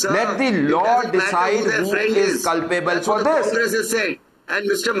 Let the law decide who is culpable for this. And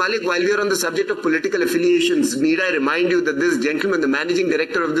Mr. Malik, while we are on the subject of political affiliations, need I remind you that this gentleman, the managing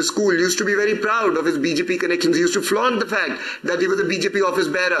director of the school, used to be very proud of his BJP connections. He used to flaunt the fact that he was a BJP office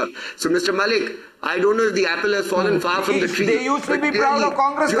bearer. So, Mr. Malik, I don't know if the apple has fallen far from the tree. They used to be proud of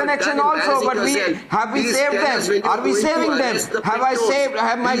Congress connection also, but have we saved them? Are we saving them? Have I saved?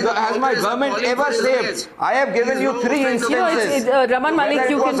 Has my government ever saved? I have given you 3 instances. You know, Raman Malik,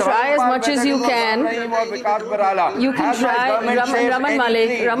 you can try as much as you can. You can try,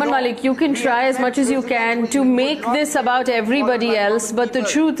 Raman Malik, you can try as much as you can to make this about everybody else, but the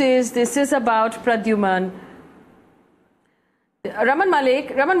truth is, this is about Pradyuman. Raman Malik,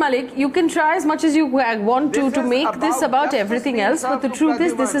 you can try as much as you want to make this about everything else, but the truth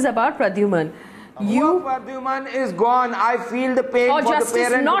is, this is about Pradyuman. Pradyuman is gone. I feel the pain for the parent. Or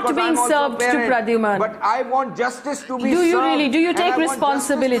justice not being served to Pradyuman. But I want justice to be served. Do you really? Do you take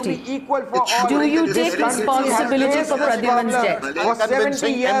responsibility? Equal for all. Do you take responsibility for Pradyuman's death? For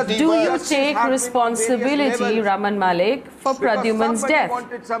 70 years. Do you take responsibility, Raman Malik, for Pradyuman's death?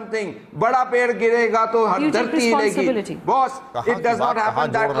 Wanted something. Bada ped girega to har dharti hilegi. Boss, it does not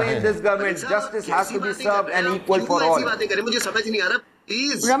happen that way in this government. Justice has to be served and equal for all.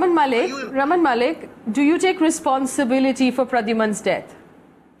 Raman Malik, do you take responsibility for Pradyuman's death?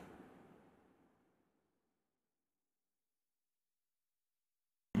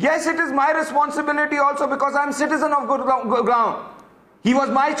 Yes, it is my responsibility also because I am citizen of Gurugram. He was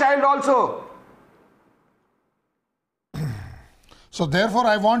my child also. So therefore,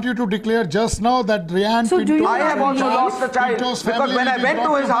 I want you to declare just now that Rian Pinto, I have also lost a child because when I went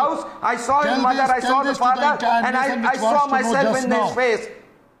to his house, I saw his mother, I saw the father, and I saw myself in his face.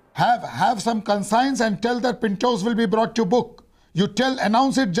 Have some conscience and tell that Pintos will be brought to book. You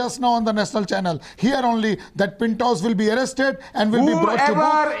announce it just now on the national channel. Here only that Pintos will be arrested and will be brought to book.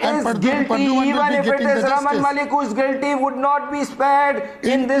 And Whoever is guilty, even if it is Raman Malik who is guilty, would not be spared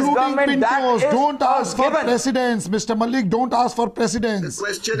in this government. Pintos, don't ask for given. precedence, Mr. Malik. Don't ask for precedence. The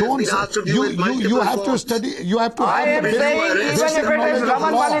question Don't. has been asked of you with multiple You have forms. to study. You have to. I have am the saying basic even if it knowledge is of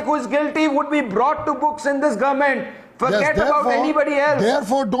Raman law. Malik who is guilty, would be brought to books in this government. Forget Yes, about anybody else.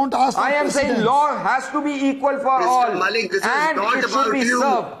 Therefore, don't ask for I am precedence. saying law has to be equal for Mr. all, Malik, this is and not it about should be you.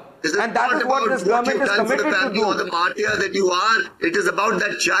 served. This is And that not is what about this government you've is done for the committed to family or the do. martyr that you are. It is about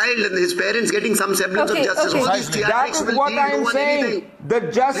that child and his parents getting some semblance of justice. All these That theatrics is will what lead I no am one saying. anything. The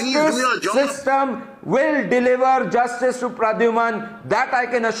Please do your justice job. system will deliver justice to Pradyuman. That I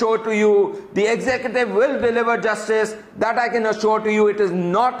can assure to you. The executive will deliver justice. That I can assure to you. It is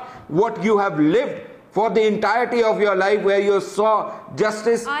not what you have lived for the entirety of your life, where you saw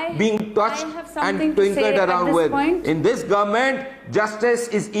justice being touched and twinkled around with. Point. In this government, justice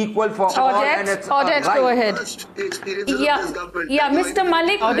is equal for all, and it's Audit, right. go ahead. Yeah, Mr.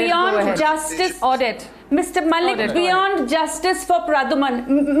 Malik, beyond justice, Audit. Mr. Malik, beyond justice for Pradyuman.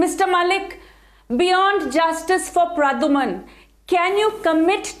 Mr. Malik, beyond justice for Pradyuman, can you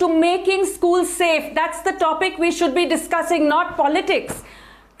commit to making schools safe? That's the topic we should be discussing, not politics.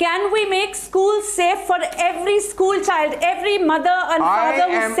 Can we make schools safe for every school child, every mother and father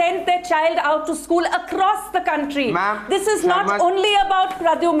who sent their child out to school across the country? This is not only about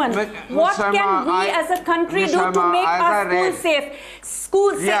Pradyuman. What can we as a country do to make our schools safe?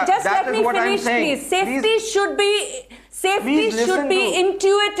 Schools, just let me finish, please. Safety should be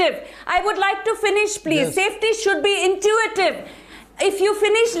intuitive. I would like to finish, please. Yes. Safety should be intuitive. If you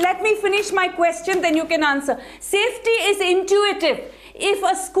finish, let me finish my question, then you can answer. Safety is intuitive. If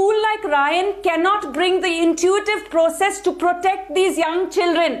a school like Ryan cannot bring the intuitive process to protect these young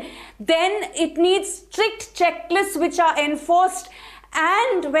children, then it needs strict checklists which are enforced,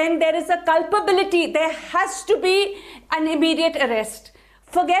 and when there is a culpability, there has to be an immediate arrest.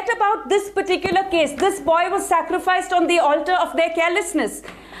 Forget about this particular case. This boy was sacrificed on the altar of their carelessness.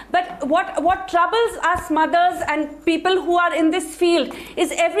 But what troubles us mothers and people who are in this field is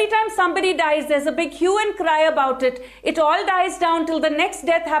every time somebody dies, there's a big hue and cry about it. It all dies down till the next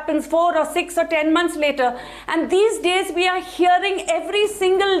death happens 4 or 6 or 10 months later. And these days we are hearing every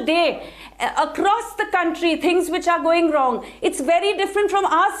single day across the country things which are going wrong. It's very different from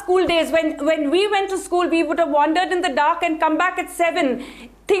our school days. When we went to school, we would have wandered in the dark and come back at 7.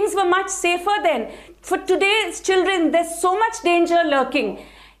 Things were much safer then. For today's children, there's so much danger lurking.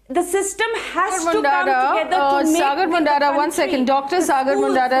 The system has to come together to make Sagar Mundara, one second. Dr. Sagar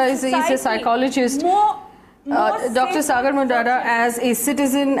Mundara is a psychologist. Dr. Sagar Mundara, as a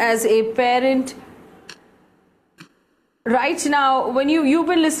citizen, as a parent, right now, when you've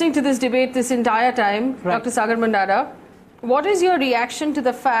been listening to this debate this entire time, right. Dr. Sagar Mundara, what is your reaction to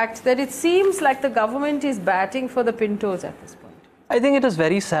the fact that it seems like the government is batting for the Pintos at this point? I think it is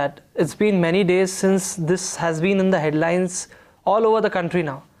very sad. It's been many days since this has been in the headlines all over the country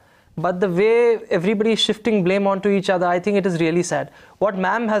now. But the way everybody is shifting blame onto each other, I think it is really sad. What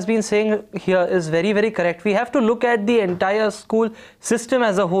ma'am has been saying here is very, very correct. We have to look at the entire school system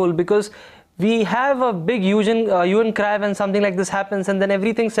as a whole, because we have a big hue and cry when something like this happens, and then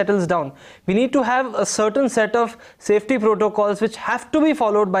everything settles down. We need to have a certain set of safety protocols which have to be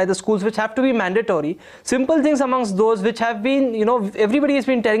followed by the schools, which have to be mandatory. Simple things amongst those which have been, everybody has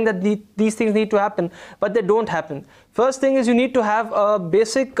been telling that these things need to happen, but they don't happen. First thing is you need to have a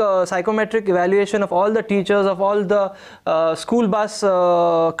basic psychometric evaluation of all the teachers, of all the school bus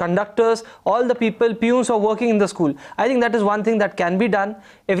conductors, all the people, peons who are working in the school. I think that is one thing that can be done.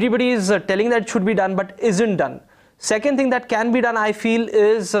 Everybody is telling that it should be done, but isn't done. Second thing that can be done, I feel,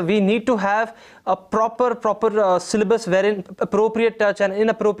 is we need to have a proper syllabus wherein appropriate touch and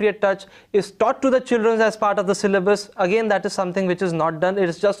inappropriate touch is taught to the children as part of the syllabus. Again, that is something which is not done. It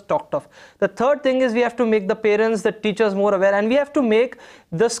is just talked of. The third thing is we have to make the parents, the teachers more aware, and we have to make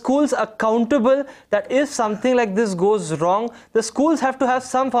the schools accountable that if something like this goes wrong, the schools have to have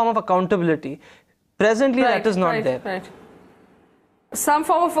some form of accountability. Presently, that is not there. Right. Some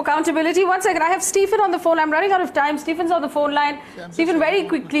form of accountability. One second, I have Stephen on the phone. I'm running out of time. Stephen's on the phone line. Stephen, very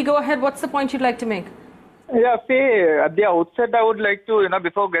quickly, go ahead. What's the point you'd like to make? Yeah, Faye, at the outset, I would like to,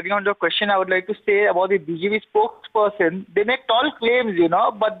 before getting on to the question, I would like to say about the BJP spokesperson. They make tall claims,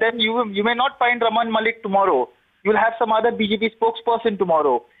 but then you may not find Raman Malik tomorrow. You'll have some other BJP spokesperson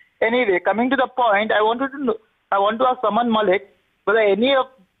tomorrow. Anyway, coming to the point, I want to ask Raman Malik whether any of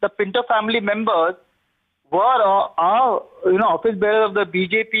the Pinto family members were or are, office bearers of the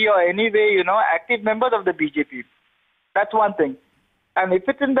BJP or anyway, active members of the BJP. That's one thing. And if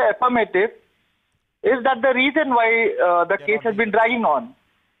it's in the affirmative, Is that the reason why the case has been dragging on?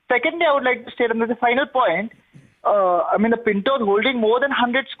 Secondly, I would like to state, and as a final point, the Pintos holding more than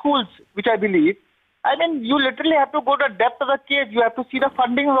 100 schools, which I believe. You literally have to go to the depth of the case. You have to see the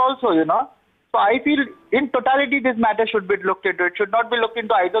funding also, So I feel in totality this matter should be looked into. It should not be looked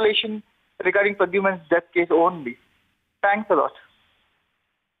into isolation regarding Pradyuman's death case only. Thanks a lot.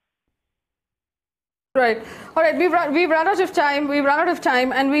 Right. All right. We've run out of time.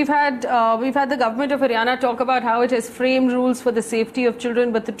 And we've had the government of Haryana talk about how it has framed rules for the safety of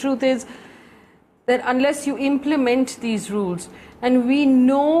children. But the truth is that unless you implement these rules, and we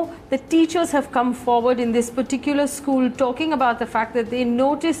know the teachers have come forward in this particular school talking about the fact that they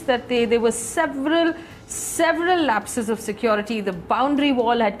noticed that there were several lapses of security. The boundary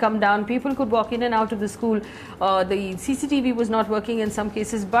wall had come down. People could walk in and out of the school. The CCTV was not working in some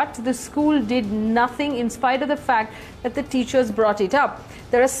cases, but the school did nothing in spite of the fact that the teachers brought it up.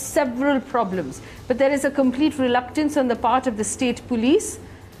 There are several problems, but there is a complete reluctance on the part of the state police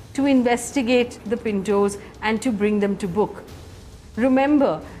to investigate the Pintos and to bring them to book.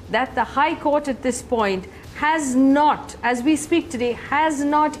 Remember that the High Court at this point has not, as we speak today, has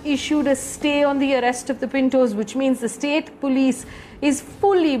not issued a stay on the arrest of the Pintos, which means the state police is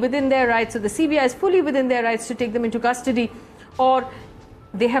fully within their rights, or the CBI is fully within their rights to take them into custody, or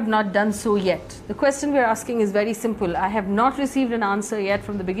they have not done so yet. The question we're asking is very simple. I have not received an answer yet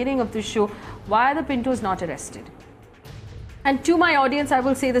from the beginning of this show. Why are the Pintos not arrested? And to my audience, I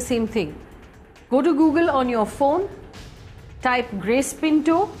will say the same thing. Go to Google on your phone, type Grace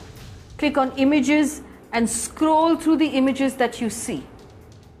Pinto, click on images and scroll through the images that you see.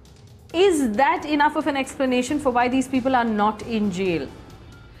 Is that enough of an explanation for why these people are not in jail?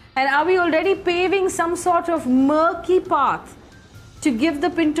 And are we already paving some sort of murky path to give the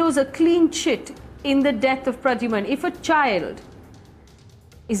Pintos a clean chit in the death of Pradyuman? If a child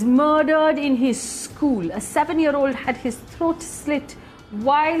is murdered in his school, a 7-year-old had his throat slit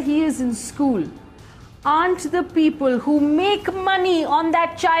while he is in school, aren't the people who make money on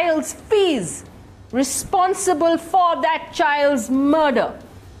that child's fees responsible for that child's murder?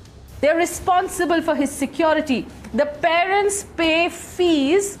 They're responsible for his security. The parents pay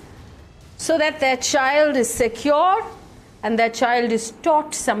fees so that their child is secure and their child is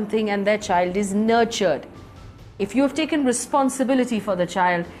taught something and their child is nurtured. If you have taken responsibility for the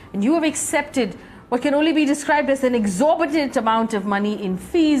child and you have accepted what can only be described as an exorbitant amount of money in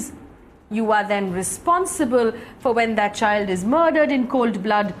fees, you are then responsible for when that child is murdered in cold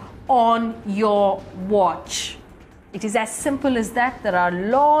blood on your watch. It is as simple as that. There are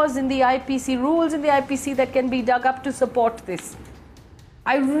laws in the IPC, rules in the IPC that can be dug up to support this.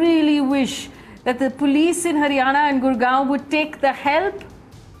 I really wish that the police in Haryana and Gurugram would take the help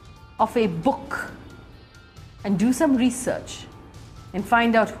of a book and do some research and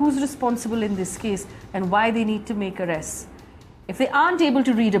find out who's responsible in this case and why they need to make arrests. If they aren't able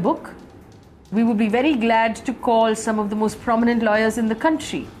to read a book, we would be very glad to call some of the most prominent lawyers in the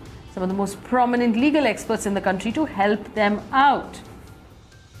country, some of the most prominent legal experts in the country to help them out.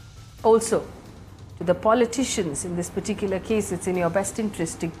 Also, to the politicians in this particular case, it's in your best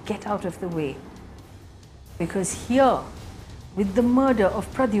interest to get out of the way. Because here, with the murder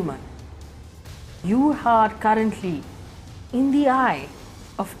of Pradyuman, you are currently in the eye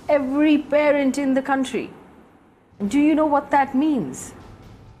of every parent in the country. And do you know what that means?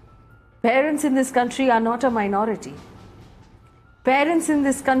 Parents in this country are not a minority. Parents in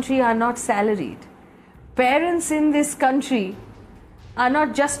this country are not salaried. Parents in this country are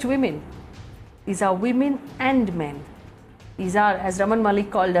not just women. These are women and men. These are, as Raman Malik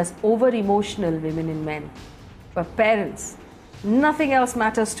called us, over-emotional women and men. But parents, nothing else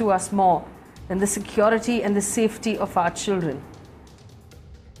matters to us more than the security and the safety of our children.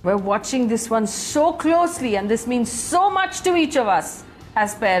 We're watching this one so closely, and this means so much to each of us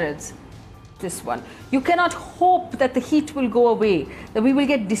as parents. This one. You cannot hope that the heat will go away, that we will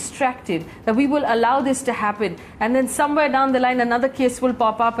get distracted, that we will allow this to happen, and then somewhere down the line another case will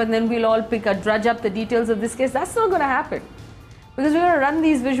pop up and then we'll all drudge up the details of this case. That's not going to happen. Because we're going to run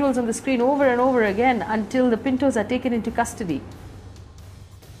these visuals on the screen over and over again until the Pintos are taken into custody.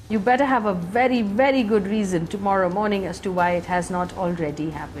 You better have a very, very good reason tomorrow morning as to why it has not already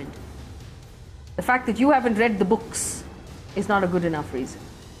happened. The fact that you haven't read the books is not a good enough reason.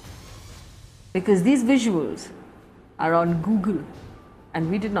 Because these visuals are on Google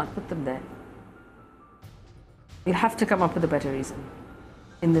and we did not put them there. You'll have to come up with a better reason.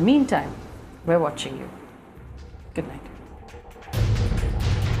 In the meantime, we're watching you. Good night.